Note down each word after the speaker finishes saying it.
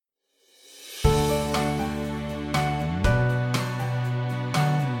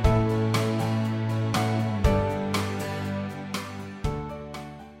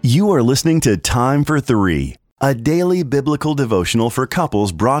You are listening to Time for Three, a daily biblical devotional for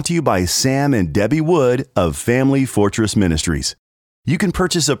couples brought to you by Sam and Debbie Wood of Family Fortress Ministries. You can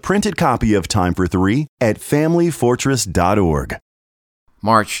purchase a printed copy of Time for Three at familyfortress.org.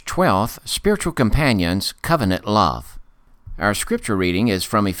 March 12th, Spiritual Companions, Covenant Love. Our scripture reading is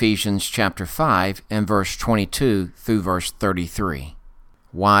from Ephesians chapter 5 and verse 22 through verse 33.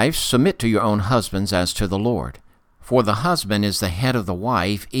 Wives, submit to your own husbands as to the Lord. For the husband is the head of the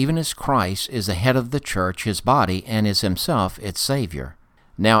wife, even as Christ is the head of the church, his body, and is himself its Savior.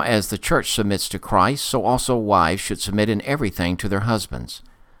 Now as the church submits to Christ, so also wives should submit in everything to their husbands.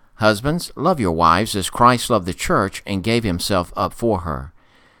 Husbands, love your wives as Christ loved the church and gave himself up for her,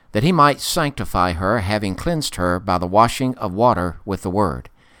 that he might sanctify her, having cleansed her by the washing of water with the word,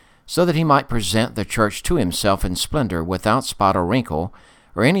 so that he might present the church to himself in splendor, without spot or wrinkle,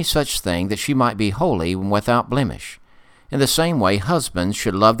 or any such thing, that she might be holy and without blemish. In the same way, husbands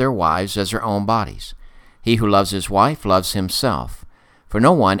should love their wives as their own bodies. He who loves his wife loves himself. For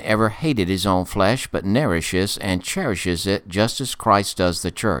no one ever hated his own flesh, but nourishes and cherishes it, just as Christ does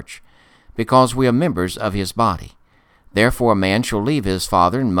the church, because we are members of his body. Therefore a man shall leave his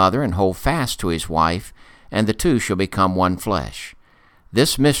father and mother, and hold fast to his wife, and the two shall become one flesh.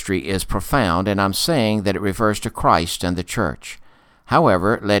 This mystery is profound, and I'm saying that it refers to Christ and the church.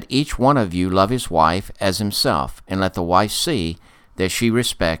 However, let each one of you love his wife as himself, and let the wife see that she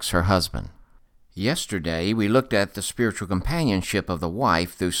respects her husband. Yesterday, we looked at the spiritual companionship of the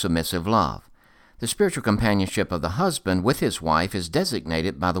wife through submissive love. The spiritual companionship of the husband with his wife is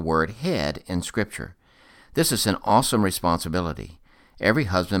designated by the word head in Scripture. This is an awesome responsibility. Every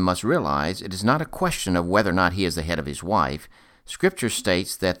husband must realize it is not a question of whether or not he is the head of his wife. Scripture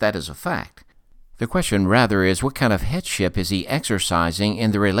states that that is a fact. The question rather is, what kind of headship is he exercising in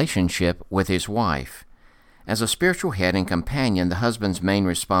the relationship with his wife? As a spiritual head and companion, the husband's main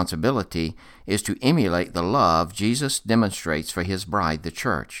responsibility is to emulate the love Jesus demonstrates for his bride, the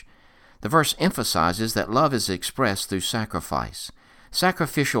church. The verse emphasizes that love is expressed through sacrifice.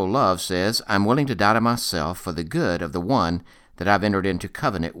 Sacrificial love says, I'm willing to die to myself for the good of the one that I've entered into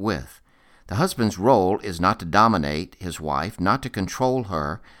covenant with. The husband's role is not to dominate his wife, not to control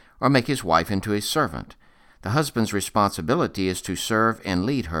her, or make his wife into a servant. The husband's responsibility is to serve and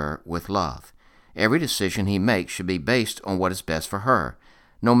lead her with love. Every decision he makes should be based on what is best for her,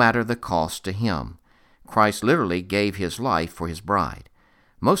 no matter the cost to him. Christ literally gave his life for his bride.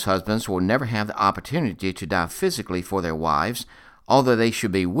 Most husbands will never have the opportunity to die physically for their wives, although they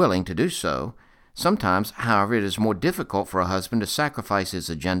should be willing to do so. Sometimes, however, it is more difficult for a husband to sacrifice his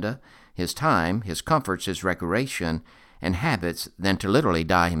agenda, his time, his comforts, his recreation, and habits than to literally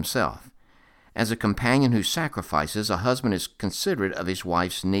die himself. As a companion who sacrifices, a husband is considerate of his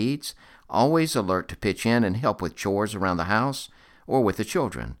wife's needs, always alert to pitch in and help with chores around the house or with the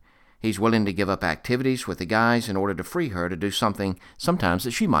children. He's willing to give up activities with the guys in order to free her to do something sometimes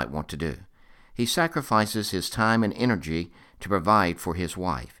that she might want to do. He sacrifices his time and energy to provide for his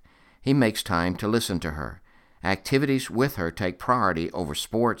wife. He makes time to listen to her. Activities with her take priority over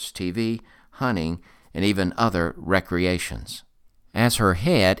sports, TV, hunting, and even other recreations. As her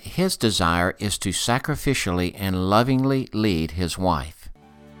head, his desire is to sacrificially and lovingly lead his wife.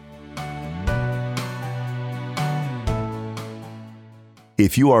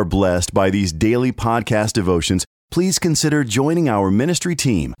 If you are blessed by these daily podcast devotions, please consider joining our ministry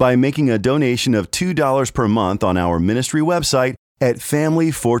team by making a donation of $2 per month on our ministry website at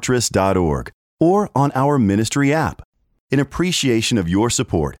familyfortress.org or on our ministry app. In appreciation of your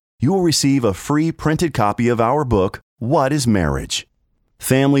support, you will receive a free printed copy of our book, What is Marriage?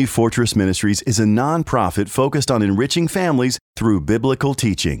 Family Fortress Ministries is a nonprofit focused on enriching families through biblical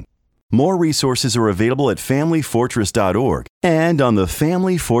teaching. More resources are available at familyfortress.org and on the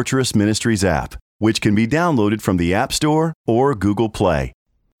Family Fortress Ministries app, which can be downloaded from the App Store or Google Play.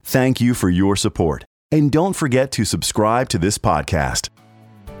 Thank you for your support, and don't forget to subscribe to this podcast.